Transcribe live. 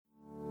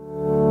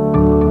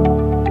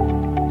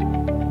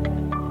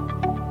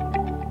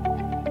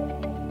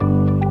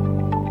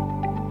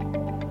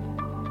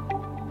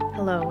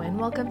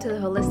Welcome to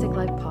the Holistic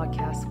Life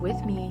Podcast with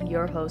me,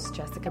 your host,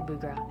 Jessica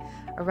Bugra,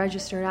 a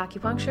registered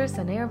acupuncturist,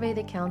 an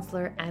Ayurvedic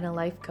counselor, and a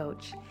life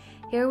coach.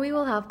 Here we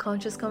will have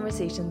conscious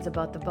conversations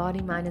about the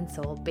body, mind, and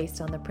soul based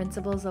on the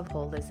principles of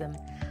holism.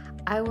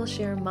 I will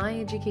share my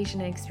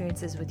education and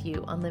experiences with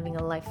you on living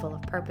a life full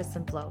of purpose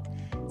and flow.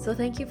 So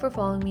thank you for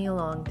following me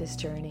along this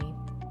journey.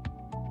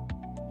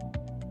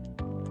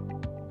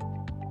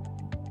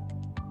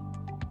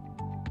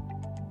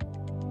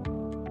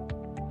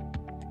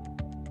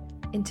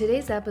 In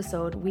today's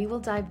episode, we will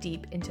dive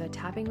deep into a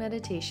tapping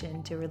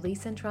meditation to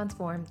release and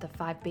transform the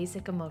 5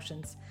 basic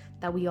emotions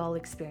that we all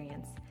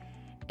experience: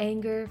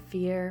 anger,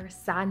 fear,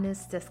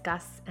 sadness,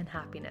 disgust, and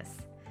happiness.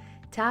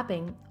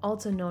 Tapping,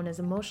 also known as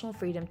Emotional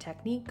Freedom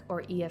Technique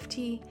or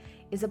EFT,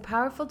 is a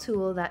powerful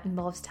tool that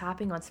involves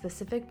tapping on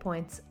specific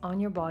points on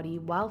your body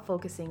while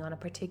focusing on a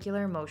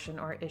particular emotion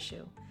or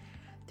issue.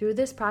 Through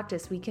this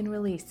practice, we can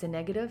release the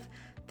negative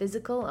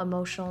physical,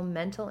 emotional,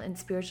 mental, and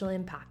spiritual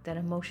impact that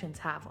emotions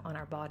have on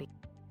our body.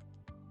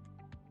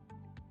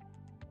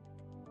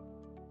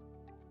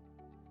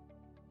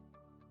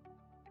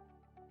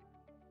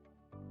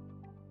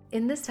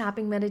 In this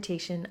tapping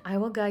meditation, I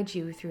will guide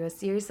you through a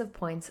series of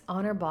points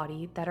on our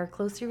body that are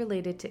closely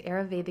related to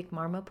Ayurvedic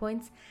Marma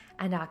points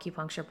and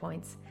acupuncture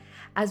points.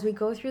 As we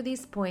go through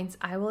these points,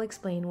 I will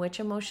explain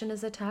which emotion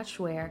is attached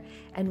where,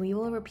 and we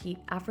will repeat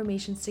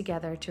affirmations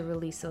together to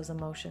release those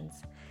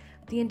emotions.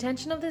 The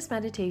intention of this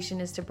meditation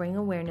is to bring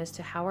awareness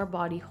to how our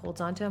body holds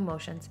on to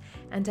emotions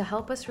and to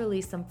help us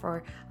release them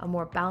for a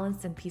more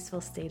balanced and peaceful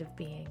state of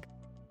being.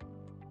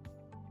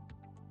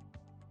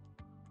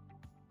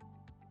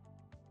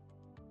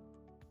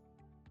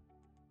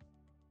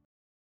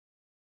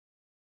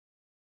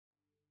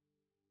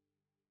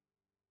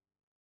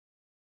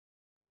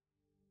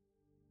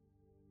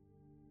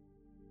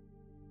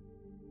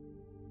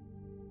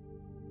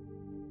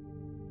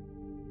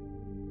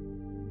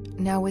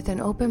 Now, with an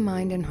open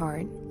mind and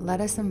heart,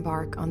 let us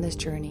embark on this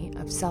journey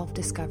of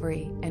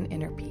self-discovery and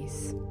inner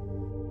peace.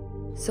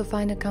 So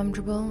find a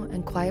comfortable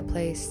and quiet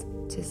place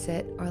to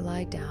sit or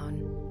lie down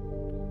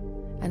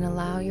and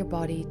allow your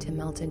body to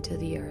melt into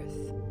the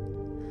earth.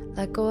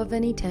 Let go of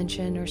any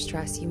tension or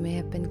stress you may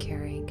have been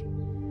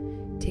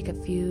carrying. Take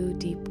a few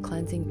deep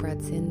cleansing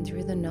breaths in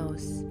through the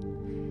nose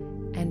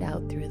and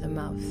out through the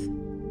mouth,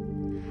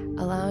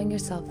 allowing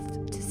yourself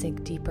to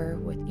sink deeper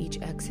with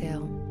each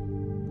exhale.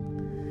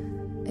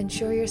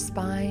 Ensure your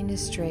spine is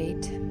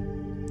straight,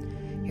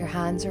 your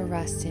hands are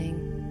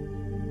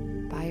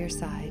resting by your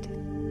side.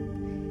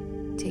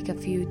 Take a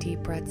few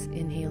deep breaths,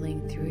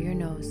 inhaling through your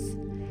nose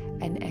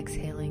and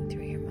exhaling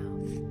through your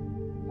mouth.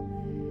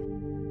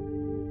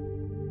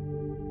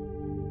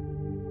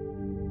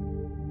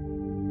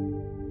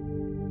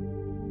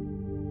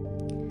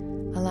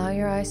 Allow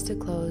your eyes to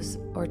close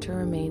or to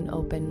remain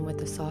open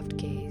with a soft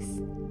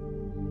gaze.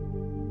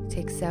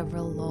 Take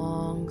several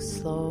long,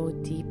 slow,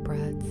 deep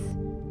breaths,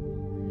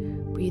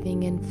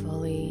 breathing in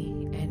fully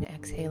and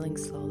exhaling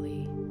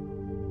slowly.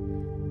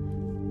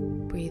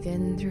 Breathe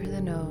in through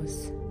the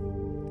nose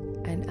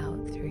and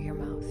out through your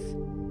mouth.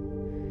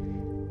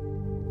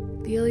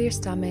 Feel your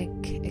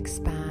stomach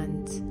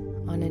expand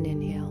on an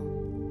inhale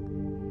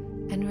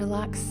and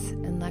relax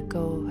and let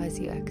go as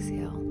you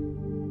exhale.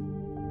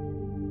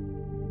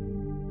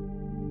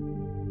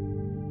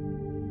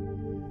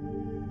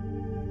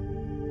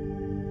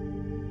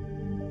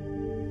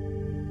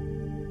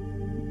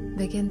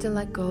 Begin to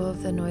let go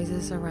of the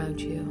noises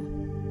around you.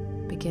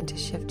 Begin to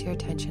shift your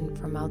attention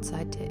from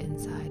outside to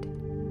inside.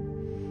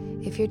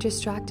 If you're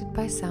distracted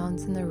by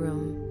sounds in the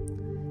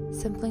room,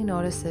 simply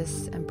notice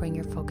this and bring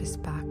your focus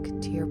back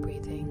to your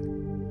breathing.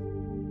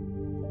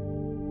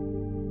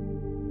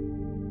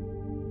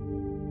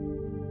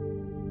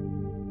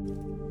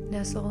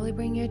 Now slowly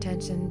bring your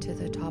attention to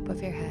the top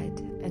of your head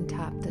and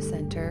tap the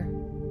center.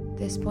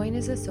 This point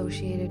is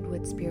associated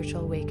with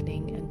spiritual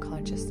awakening and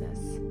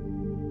consciousness.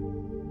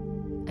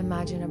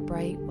 Imagine a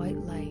bright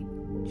white light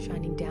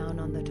shining down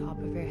on the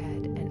top of your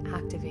head and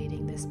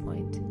activating this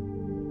point,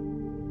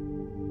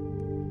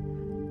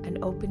 and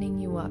opening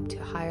you up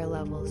to higher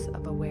levels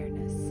of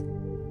awareness.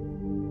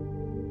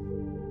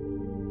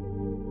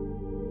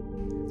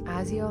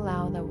 As you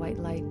allow the white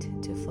light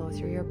to flow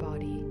through your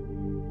body,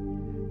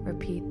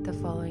 repeat the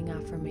following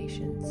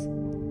affirmations.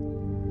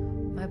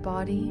 My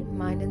body,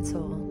 mind, and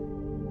soul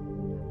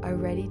are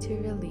ready to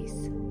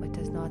release what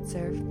does not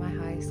serve my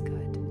highest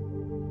good.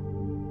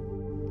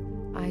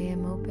 I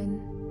am open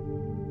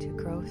to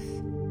growth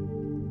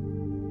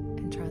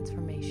and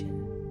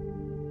transformation.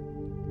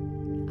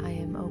 I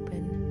am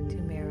open to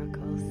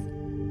miracles.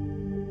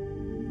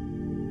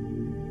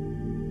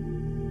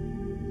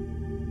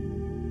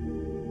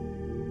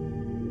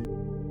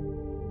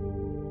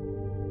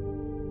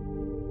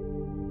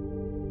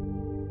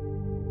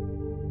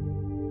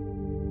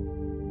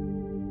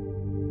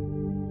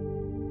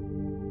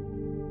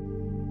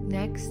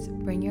 Next,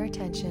 bring your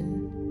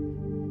attention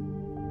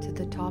to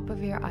the top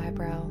of your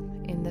eyebrow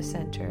in the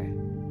center.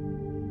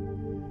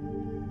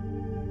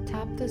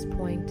 Tap this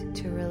point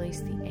to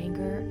release the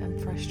anger and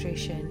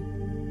frustration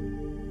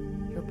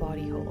your your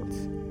body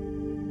holds.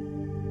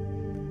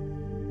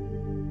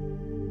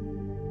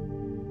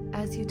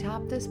 As you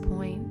tap this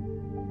point,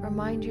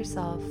 remind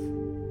yourself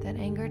that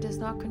anger does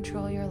not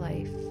control your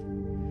life,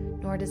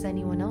 nor does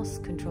anyone else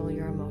control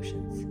your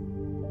emotions.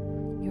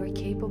 You are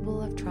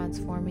capable of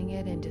transforming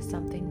it into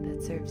something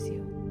that serves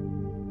you.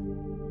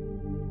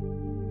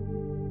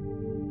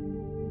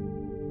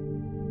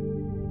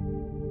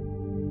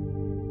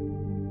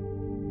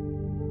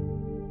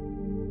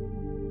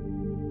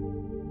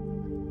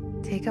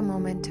 Take a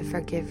moment to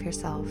forgive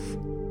yourself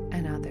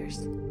and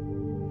others.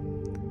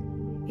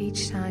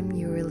 Each time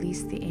you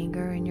release the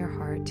anger in your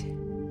heart,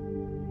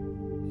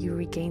 you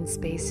regain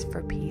space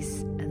for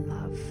peace and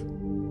love.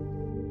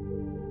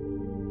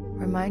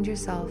 Remind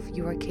yourself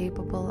you are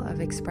capable of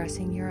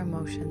expressing your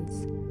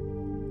emotions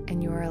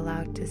and you are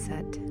allowed to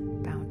set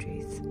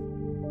boundaries.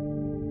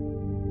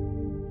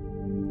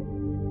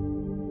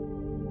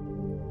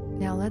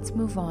 Now let's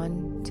move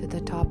on to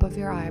the top of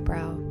your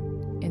eyebrow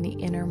in the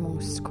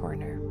innermost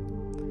corner.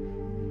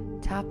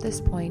 Tap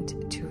this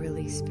point to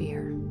release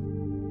fear.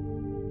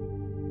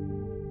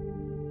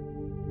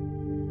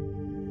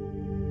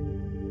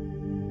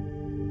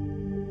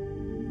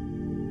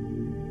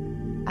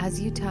 As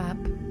you tap,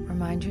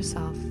 remind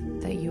yourself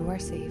that you are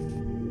safe.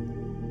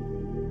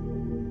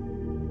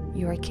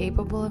 You are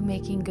capable of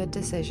making good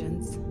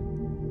decisions,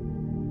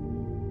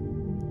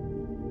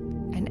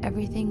 and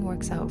everything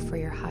works out for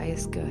your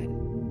highest good.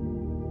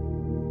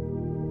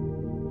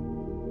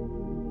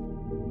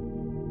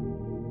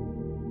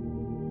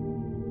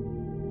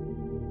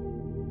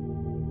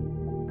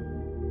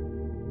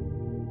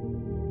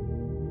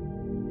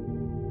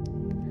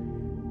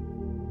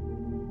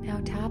 Now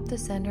tap the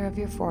center of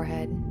your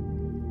forehead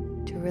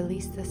to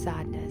release the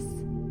sadness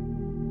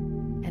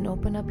and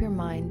open up your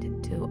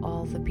mind to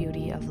all the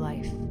beauty of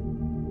life.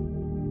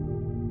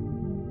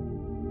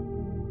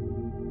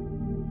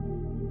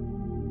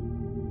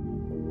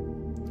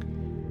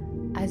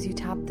 As you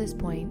tap this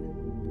point,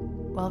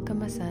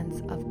 welcome a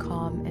sense of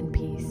calm and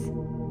peace,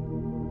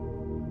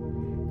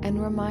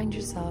 and remind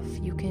yourself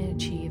you can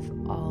achieve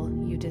all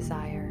you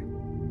desire.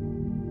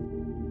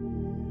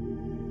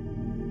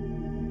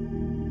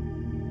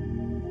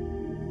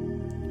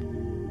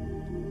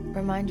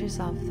 Remind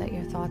yourself that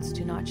your thoughts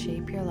do not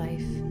shape your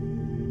life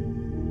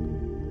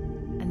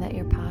and that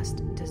your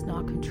past does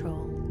not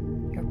control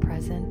your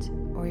present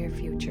or your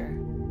future.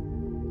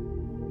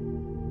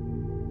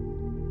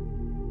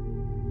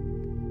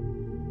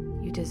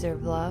 You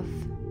deserve love,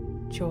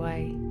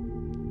 joy,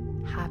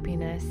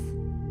 happiness,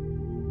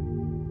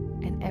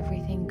 and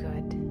everything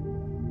good.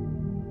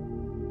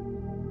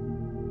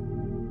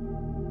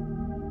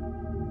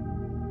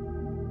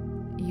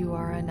 You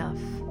are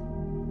enough.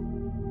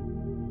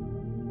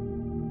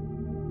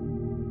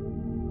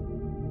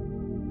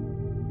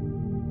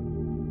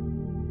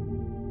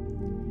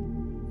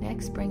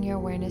 Next, bring your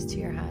awareness to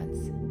your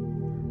hands.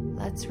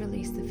 Let's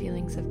release the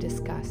feelings of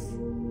disgust.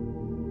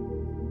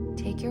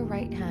 Take your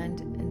right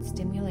hand and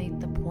stimulate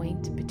the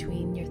point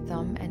between your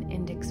thumb and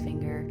index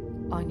finger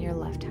on your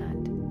left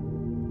hand.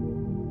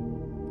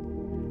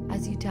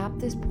 As you tap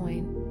this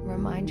point,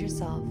 remind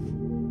yourself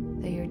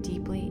that you're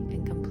deeply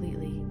and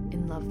completely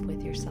in love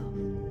with yourself.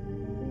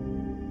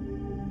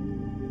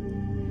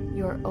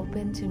 You are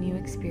open to new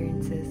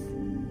experiences,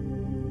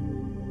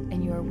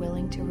 and you are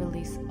willing to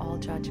release all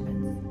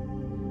judgments.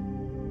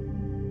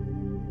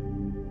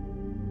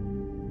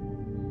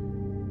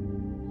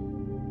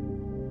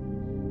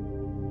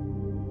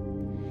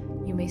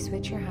 You may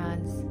switch your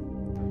hands,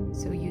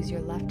 so use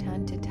your left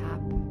hand to tap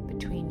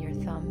between your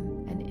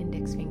thumb and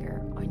index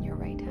finger on your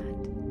right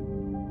hand.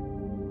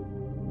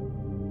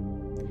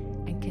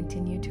 And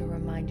continue to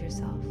remind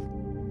yourself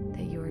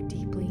that you are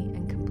deeply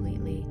and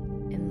completely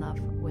in love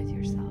with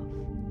yourself.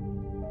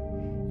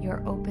 You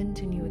are open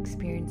to new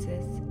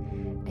experiences,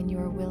 and you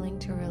are willing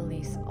to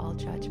release all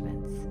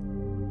judgments.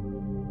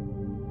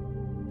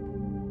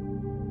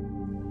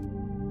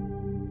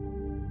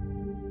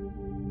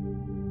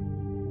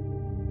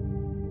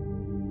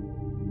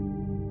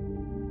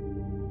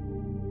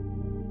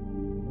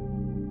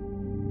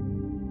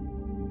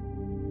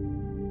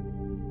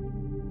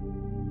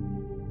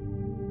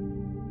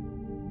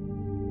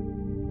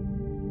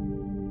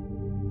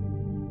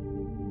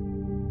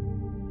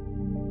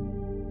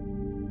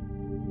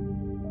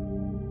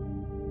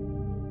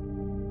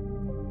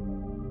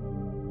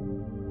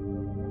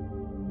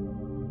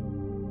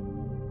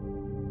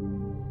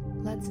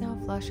 Let's now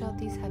flush out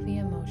these heavy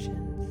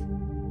emotions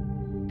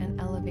and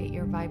elevate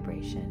your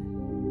vibration.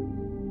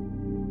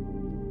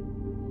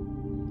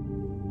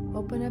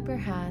 Open up your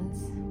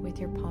hands with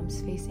your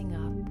palms facing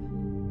up.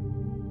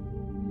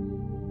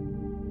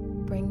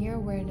 Bring your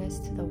awareness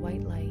to the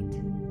white light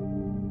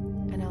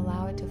and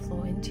allow it to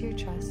flow into your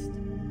chest,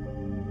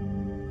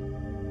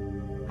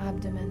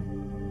 abdomen,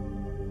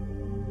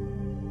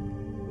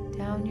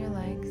 down your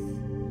legs,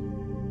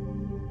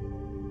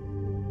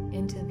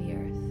 into the earth.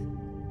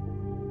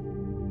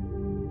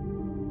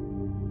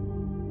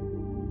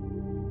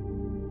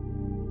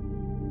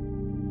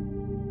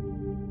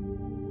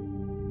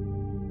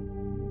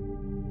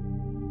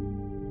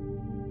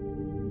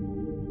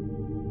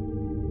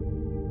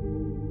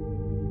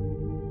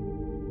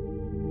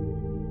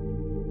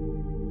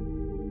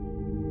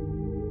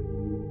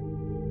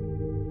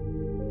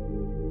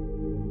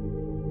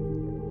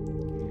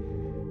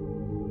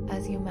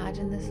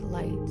 imagine this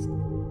light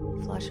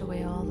flush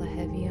away all the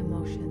heavy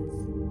emotions.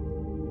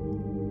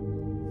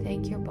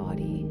 Thank your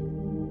body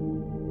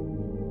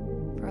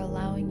for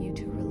allowing you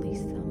to release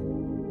them.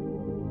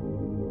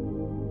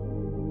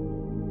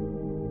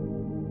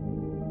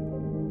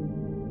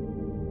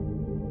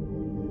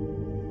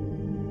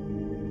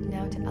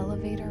 Now, to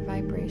elevate our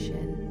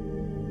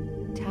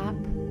vibration, tap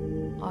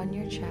on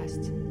your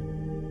chest.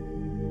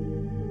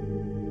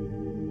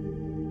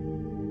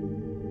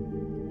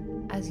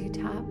 As you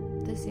tap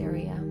this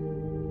area,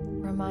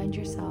 remind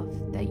yourself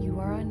that you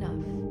are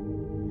enough,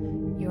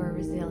 you are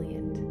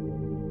resilient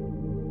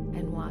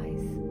and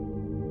wise.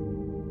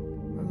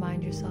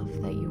 Remind yourself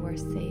that you are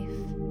safe,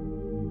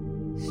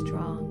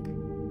 strong,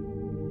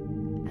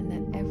 and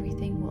that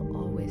everything will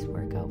always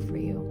work out for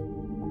you.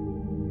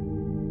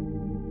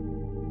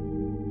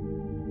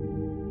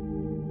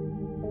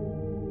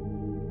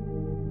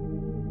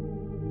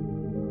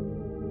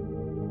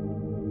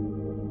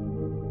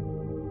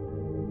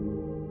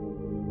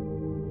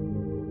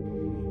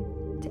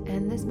 To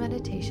end this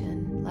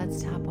meditation,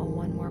 let's tap on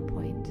one more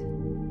point.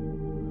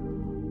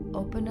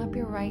 Open up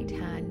your right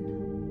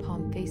hand,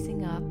 palm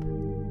facing up.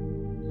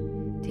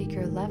 Take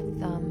your left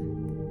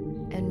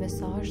thumb and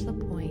massage the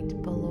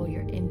point below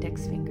your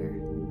index finger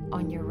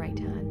on your right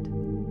hand.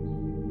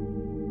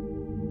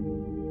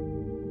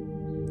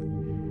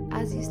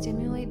 As you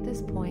stimulate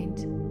this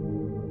point,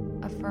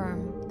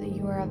 affirm that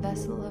you are a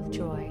vessel of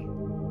joy.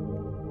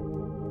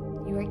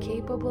 You are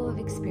capable of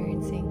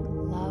experiencing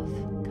love,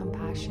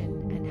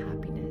 compassion, and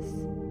happiness.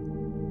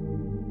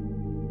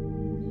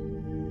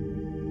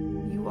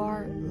 You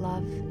are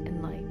love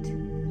and light.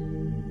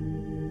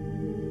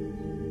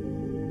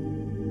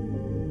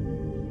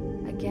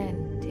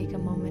 Again, take a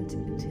moment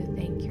to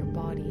thank your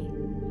body,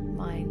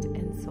 mind,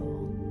 and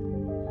soul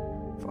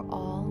for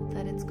all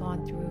that it's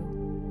gone through,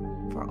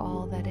 for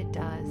all that it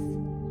does.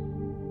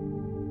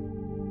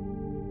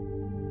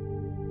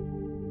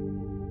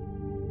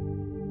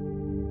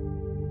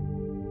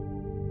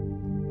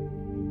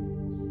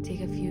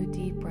 Take a few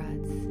deep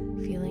breaths,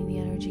 feeling the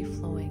energy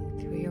flowing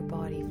through your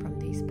body from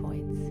these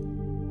points.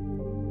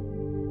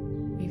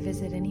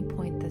 Revisit any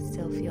point that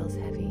still feels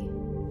heavy.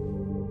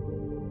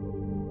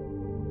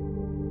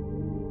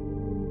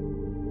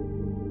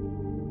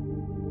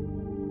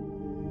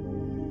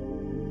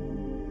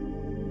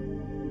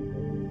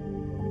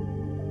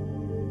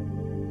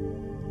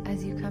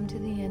 As you come to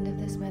the end of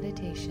this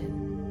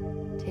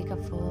meditation, take a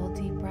full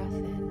deep breath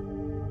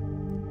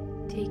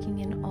in, taking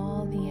in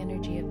all the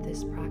energy of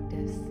this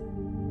practice.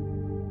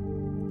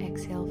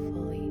 Exhale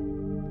fully,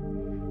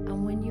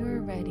 and when you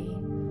are ready,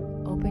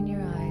 open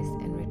your eyes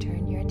and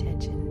return your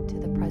attention to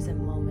the present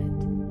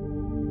moment.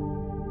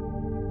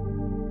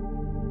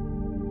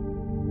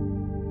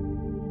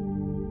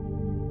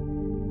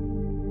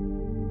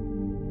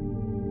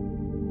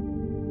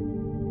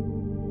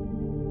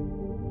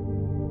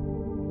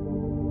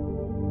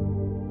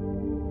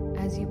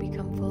 As you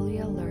become fully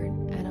alert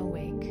and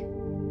awake,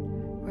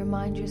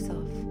 remind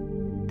yourself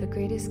the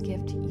greatest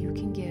gift you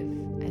can give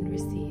and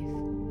receive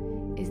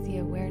is the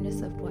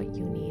awareness of what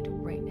you need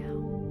right now.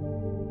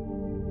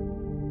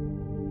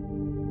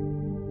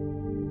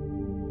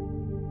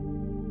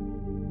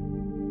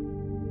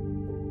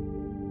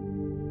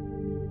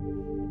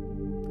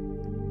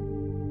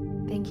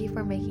 Thank you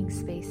for making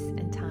space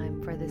and time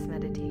for this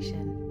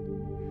meditation.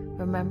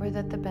 Remember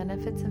that the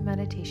benefits of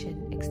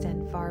meditation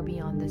extend far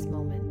beyond this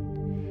moment.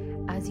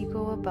 As you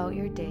go about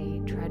your day,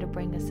 try to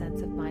bring a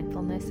sense of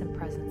mindfulness and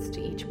presence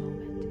to each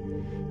moment,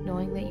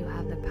 knowing that you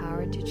have the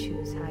power to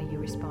choose how you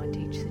respond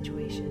to each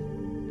situation.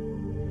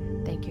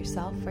 Thank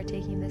yourself for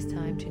taking this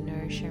time to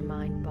nourish your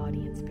mind,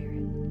 body, and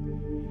spirit.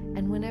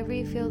 And whenever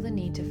you feel the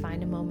need to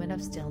find a moment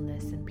of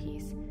stillness and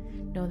peace,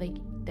 know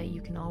that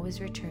you can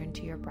always return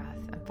to your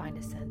breath and find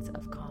a sense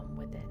of calm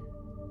within.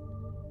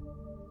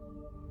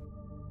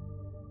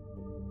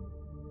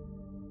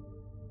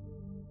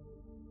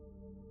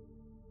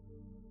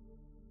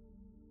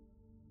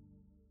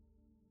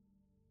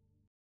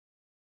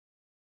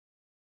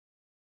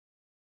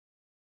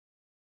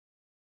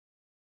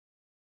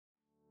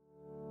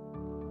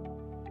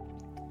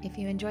 If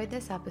you enjoyed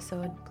this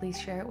episode, please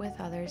share it with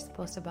others,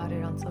 post about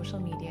it on social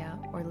media,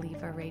 or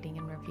leave a rating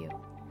and review.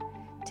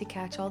 To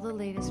catch all the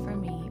latest from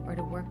me or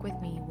to work with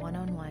me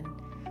one-on-one,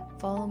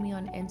 follow me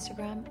on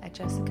Instagram at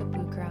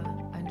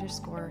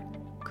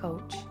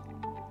jessicabukra_coach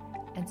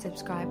and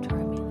subscribe to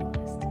our mailing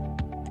list.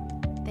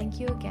 Thank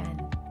you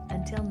again.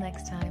 Until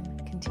next time,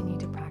 continue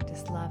to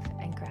practice love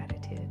and